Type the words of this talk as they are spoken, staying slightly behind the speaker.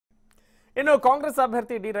ಇನ್ನು ಕಾಂಗ್ರೆಸ್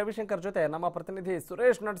ಅಭ್ಯರ್ಥಿ ಡಿ ರವಿಶಂಕರ್ ಜೊತೆ ನಮ್ಮ ಪ್ರತಿನಿಧಿ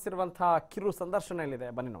ಸುರೇಶ್ ನಡೆಸಿರುವಂತಹ ಕಿರು ಸಂದರ್ಶನ ಇಲ್ಲಿದೆ,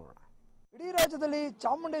 ಬನ್ನಿ ನೋಡೋಣ. ಇಡೀ ರಾಜ್ಯದಲ್ಲಿ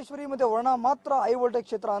ಚಾಮುಂಡೇಶ್ವರಿ ಮತ್ತೆ ವರ್ಣ ಮಾತ್ರ ಹೈ ವೋಲ್ಟೇಜ್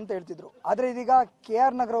ಕ್ಷೇತ್ರ ಅಂತ ಹೇಳ್ತಿದ್ರು. ಆದ್ರೆ ಇದೀಗ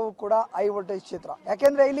KR ನಗರವು ಕೂಡ ಹೈ ವೋಲ್ಟೇಜ್ ಕ್ಷೇತ್ರ.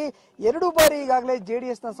 ಯಾಕೆಂದ್ರೆ ಇಲ್ಲಿ 2 ಬಾರಿ ಈಗಾಗಲೇ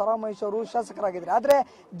JDS ನ ಸರಾ ಮಹೇಶ್ ಅವರು ಶಾಸಕರಾಗಿದ್ದಾರೆ. ಆದ್ರೆ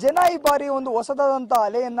ಜನ ಈ ಬಾರಿ ಒಂದು ಹೊಸದಾದಂತ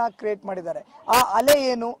ಅಲೆಯನ್ನ ಕ್ರಿಯೇಟ್ ಮಾಡಿದ್ದಾರೆ. ಆ ಅಲೆ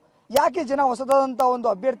ಏನು, ಯಾಕೆ ಜನ ಹೊಸದಾದಂತ ಒಂದು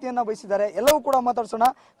ಅಭ್ಯರ್ಥಿಯನ್ನ ಬಯಸಿದ್ದಾರೆ, ಎಲ್ಲವೂ ಕೂಡ ಮಾತಾಡ್ಸೋಣ.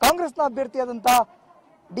 ಕಾಂಗ್ರೆಸ್ನ ಅಭ್ಯರ್ಥಿಯಾದಂತ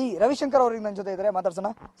ಡಿ ರವಿಶಂಕರ್ ಅವರಿಗೆ ನನ್ನ ಜೊತೆ ಇದ್ದಾರೆ, ಮಾತಾಡ್ಸೋಣ.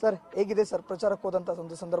 ಸರ್, ಹೇಗಿದೆ ಸರ್ ಪ್ರಚಾರಕ್ಕೆ ಹೋದಂತ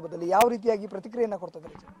ಒಂದು ಸಂದರ್ಭದಲ್ಲಿ ಯಾವ ರೀತಿಯಾಗಿ ಪ್ರತಿಕ್ರಿಯೆಯನ್ನ ಕೊಡ್ತಾ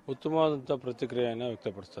ಇದ್ದಾರೆ? ಉತ್ತಮವಾದಂಥ ಪ್ರತಿಕ್ರಿಯೆಯನ್ನು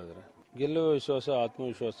ವ್ಯಕ್ತಪಡಿಸ್ತಾ ಇದ್ದಾರೆ. ಗೆಲ್ಲುವ ವಿಶ್ವಾಸ,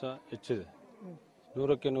 ಆತ್ಮವಿಶ್ವಾಸ ಹೆಚ್ಚಿದೆ.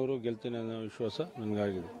 100ಕ್ಕೆ 100 ಗೆಲ್ತೀನಿ ಅನ್ನೋ ವಿಶ್ವಾಸ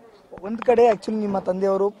ನನಗಾಗಿದೆ. ಒಂದ್ ಕಡೆ ಆಕ್ಚುಲಿ ನಿಮ್ಮ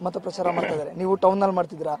ತಂದೆಯವರು ಮತ ಪ್ರಚಾರ ಮಾಡ್ತಾ ಇದ್ದಾರೆ, ನೀವು ಟೌನ್ ನಲ್ಲಿ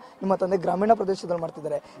ಮಾಡ್ತಿದ್ದೀರಾ, ನಿಮ್ಮ ತಂದೆ ಗ್ರಾಮೀಣ ಪ್ರದೇಶದಲ್ಲಿ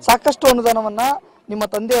ಮಾಡ್ತಿದ್ದಾರೆ. ಸಾಕಷ್ಟು ಅನುದಾನವನ್ನ ನಿಮ್ಮ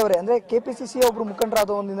ತಂದೆಯವರೇ ಅಂದ್ರೆ KPCC ಒಬ್ರು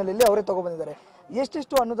ಮುಖಂಡರಾದ ಒಂದು ಹಿನ್ನೆಲೆಯಲ್ಲಿ ಅವರೇ ತಗೊಬಂದಿದ್ದಾರೆ.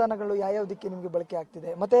 ಎಷ್ಟೆಷ್ಟು ಅನುದಾನಗಳು ಯಾವ ದಿಕ್ಕೆ ನಿಮಗೆ ಬಳಕೆ ಆಗ್ತಿದೆ,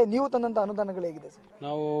 ಮತ್ತೆ ನೀವು ತಂದಂತ ಅನುದಾನಗಳು ಹೇಗಿದೆ ಸರ್?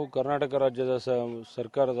 ನಾವು ಕರ್ನಾಟಕ ರಾಜ್ಯದ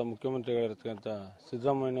ಸರ್ಕಾರದ ಮುಖ್ಯಮಂತ್ರಿಗಳಿರ್ತಕ್ಕಂಥ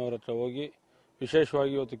ಸಿದ್ದರಾಮಯ್ಯನವರ ಹತ್ರ ಹೋಗಿ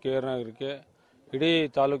ವಿಶೇಷವಾಗಿ ಇವತ್ತು KR ನಗರಕ್ಕೆ ಇಡೀ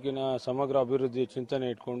ತಾಲೂಕಿನ ಸಮಗ್ರ ಅಭಿವೃದ್ಧಿ ಚಿಂತನೆ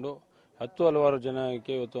ಇಟ್ಕೊಂಡು ಹಲವಾರು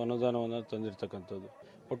ಜನಕ್ಕೆ ಇವತ್ತು ಅನುದಾನವನ್ನು ತಂದಿರತಕ್ಕಂಥದ್ದು.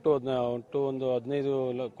 ಒಟ್ಟು ಒಂದು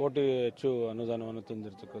 15 ಕೋಟಿ ಹೆಚ್ಚು ಅನುದಾನವನ್ನು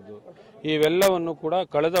ತಂದಿರತಕ್ಕದ್ದು. ಇವೆಲ್ಲವನ್ನು ಕೂಡ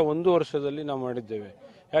ಕಳೆದ 1 ವರ್ಷದಲ್ಲಿ ನಾವು ಮಾಡಿದ್ದೇವೆ.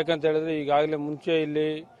 ಯಾಕಂತ ಹೇಳಿದ್ರೆ ಈಗಾಗಲೇ ಮುಂಚೆ ಇಲ್ಲಿ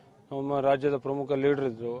ನಮ್ಮ ರಾಜ್ಯದ ಪ್ರಮುಖ ಲೀಡರ್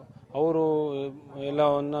ಇದ್ರು, ಅವರು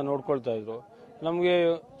ಎಲ್ಲವನ್ನ ನೋಡ್ಕೊಳ್ತಾ ಇದ್ರು. ನಮಗೆ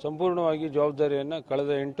ಸಂಪೂರ್ಣವಾಗಿ ಜವಾಬ್ದಾರಿಯನ್ನು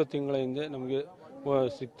ಕಳೆದ 8 ತಿಂಗಳ ಹಿಂದೆ ನಮಗೆ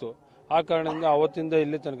ಸಿಕ್ತು. ಆ ಕಾರಣದಿಂದ ಅವತ್ತಿಂದ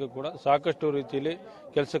ಇಲ್ಲಿ ತನಕ ಕೂಡ ಸಾಕಷ್ಟು ರೀತಿಯಲ್ಲಿ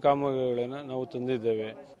ಕೆಲಸ ಕಾಮಗಾರಿಗಳನ್ನು ನಾವು ತಂದಿದ್ದೇವೆ.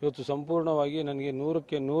 ಇವತ್ತು ಸಂಪೂರ್ಣವಾಗಿ ನನಗೆ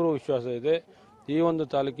 100ಕ್ಕೆ 100 ವಿಶ್ವಾಸ ಇದೆ. ಈ ಒಂದು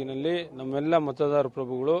ತಾಲೂಕಿನಲ್ಲಿ ನಮ್ಮೆಲ್ಲ ಮತದಾರ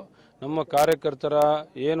ಪ್ರಭುಗಳು, ನಮ್ಮ ಕಾರ್ಯಕರ್ತರ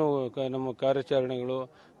ಏನು ನಮ್ಮ ಕಾರ್ಯಾಚರಣೆಗಳು,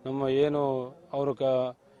 ನಮ್ಮ ಏನು ಅವರು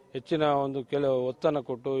ಹೆಚ್ಚಿನ ಒಂದು ಒತ್ತನ್ನು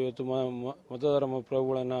ಕೊಟ್ಟು ಇವತ್ತು ಮತದಾರ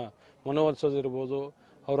ಪ್ರಭುಗಳನ್ನು ಮನವೊಲಿಸೋದಿರ್ಬೋದು,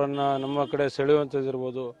 ಅವರನ್ನು ನಮ್ಮ ಕಡೆ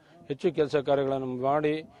ಸೆಳೆಯುವಂಥದ್ದಿರ್ಬೋದು, ಹೆಚ್ಚು ಕೆಲಸ ಕಾರ್ಯಗಳನ್ನು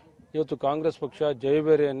ಮಾಡಿ ಇವತ್ತು ಕಾಂಗ್ರೆಸ್ ಪಕ್ಷ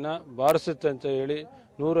ಜಯಬೇರಿಯನ್ನು ಬಾರಿಸುತ್ತೆ ಅಂತ ಹೇಳಿ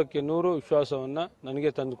 100ಕ್ಕೆ 100 ವಿಶ್ವಾಸವನ್ನ ನನಗೆ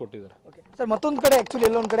ತಂದು ಕೊಟ್ಟಿದ್ದಾರೆ. ಸರ್, ಮತ್ತೊಂದು ಕಡೆ ಆಕ್ಚುಲಿ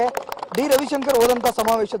ಎಲ್ಲೊಂದು ಕಡೆ ಡಿ ರವಿಶಂಕರ್ ಹೋದಂತ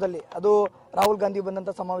ಸಮಾವೇಶದಲ್ಲಿ, ಅದು ರಾಹುಲ್ ಗಾಂಧಿ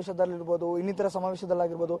ಬಂದಂತ ಸಮಾವೇಶದಲ್ಲಿರ್ಬೋದು, ಇನ್ನಿತರ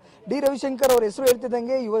ಸಮಾವೇಶದಲ್ಲಾಗಿರ್ಬೋದು, ಡಿ ರವಿಶಂಕರ್ ಅವರ ಹೆಸರು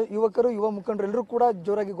ಹೇಳ್ತಿದ್ದಂಗೆ ಯುವಕರು ಯುವ ಮುಖಂಡರು ಎಲ್ಲರೂ ಕೂಡ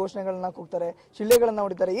ಜೋರಾಗಿ ಘೋಷಣೆಗಳನ್ನ ಕೂಗ್ತಾರೆ, ಶಿಳ್ಳೆಗಳನ್ನ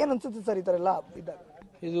ಹೊಡಿತಾರೆ. ಏನ್ ಅನ್ಸುತ್ತೆ ಸರ್ ಈ ತರ ಎಲ್ಲ ಇದ್ದಾಗ?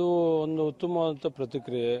 ಇದು ಒಂದು ಉತ್ತಮವಾದಂಥ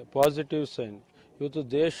ಪ್ರತಿಕ್ರಿಯೆ, ಪಾಸಿಟಿವ್ ಸೈನ್. ಇವತ್ತು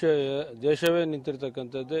ದೇಶವೇ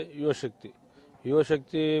ನಿಂತಿರ್ತಕ್ಕಂಥದ್ದೇ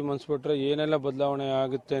ಯುವಶಕ್ತಿ ಮನಸ್ಬಿಟ್ರೆ ಏನೆಲ್ಲ ಬದಲಾವಣೆ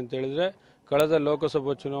ಆಗುತ್ತೆ ಅಂತ ಹೇಳಿದ್ರೆ ಕಳೆದ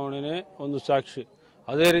ಲೋಕಸಭಾ ಚುನಾವಣೆನೇ ಒಂದು ಸಾಕ್ಷಿ.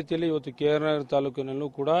 ಅದೇ ರೀತಿಯಲ್ಲಿ ಇವತ್ತು KR ನಗರ ತಾಲೂಕಿನಲ್ಲೂ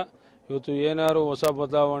ಕೂಡ ಇವತ್ತು ಏನಾದ್ರು ಹೊಸ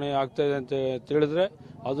ಬದಲಾವಣೆ ಆಗ್ತಾ ಇದೆ ಅಂತ ತಿಳಿದ್ರೆ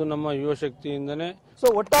ಅದು ನಮ್ಮ ಯುವಶಕ್ತಿಯಿಂದನೇ. ಸೊ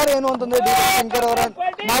ಒಟ್ಟಾರೆ ಏನು ಅಂತಂದ್ರೆ ಡಿ ರವಿಶಂಕರ್ ಅವರ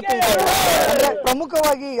ಮಾತು ಅಂದ್ರೆ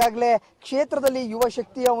ಪ್ರಮುಖವಾಗಿ ಈಗಾಗಲೇ ಕ್ಷೇತ್ರದಲ್ಲಿ ಯುವ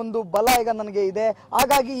ಶಕ್ತಿಯ ಒಂದು ಬಲ ಈಗ ನನಗೆ ಇದೆ.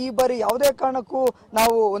 ಹಾಗಾಗಿ ಈ ಬಾರಿ ಯಾವುದೇ ಕಾರಣಕ್ಕೂ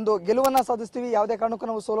ನಾವು ಒಂದು ಗೆಲುವನ್ನ ಸಾಧಿಸ್ತೀವಿ, ಯಾವುದೇ ಕಾರಣಕ್ಕೂ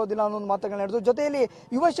ನಾವು ಸೋಲೋದಿಲ್ಲ ಅನ್ನೋ ಒಂದು ಮಾತುಗಳನ್ನ ಹೇಳಿದ್ರು. ಜೊತೆಯಲ್ಲಿ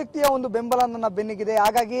ಯುವ ಶಕ್ತಿಯ ಒಂದು ಬೆಂಬಲ ನನ್ನ ಬೆನ್ನಿಗಿದೆ.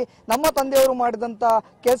 ಹಾಗಾಗಿ ನಮ್ಮ ತಂದೆಯವರು ಮಾಡಿದಂತ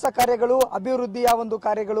ಕೆಲಸ ಕಾರ್ಯಗಳು, ಅಭಿವೃದ್ಧಿಯ ಒಂದು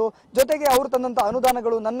ಕಾರ್ಯಗಳು, ಜೊತೆಗೆ ಅವರು ತಂದಂತ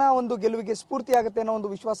ಅನುದಾನಗಳು ನನ್ನ ಒಂದು ಗೆಲುವಿಗೆ ಸ್ಫೂರ್ತಿಯಾಗುತ್ತೆ ಅನ್ನೋ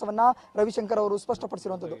ಒಂದು ವಿಶ್ವಾಸವನ್ನ ರವಿಶಂಕರ್ ಅವರು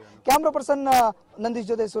ಸ್ಪಷ್ಟಪಡಿಸಿರುವಂತದ್ದು. ಕ್ಯಾಮ್ರಾ ಪರ್ಸನ್ ನಂದೀಶ್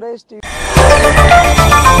ಜೊತೆ ಸುರೇಶ್,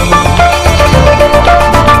 TV5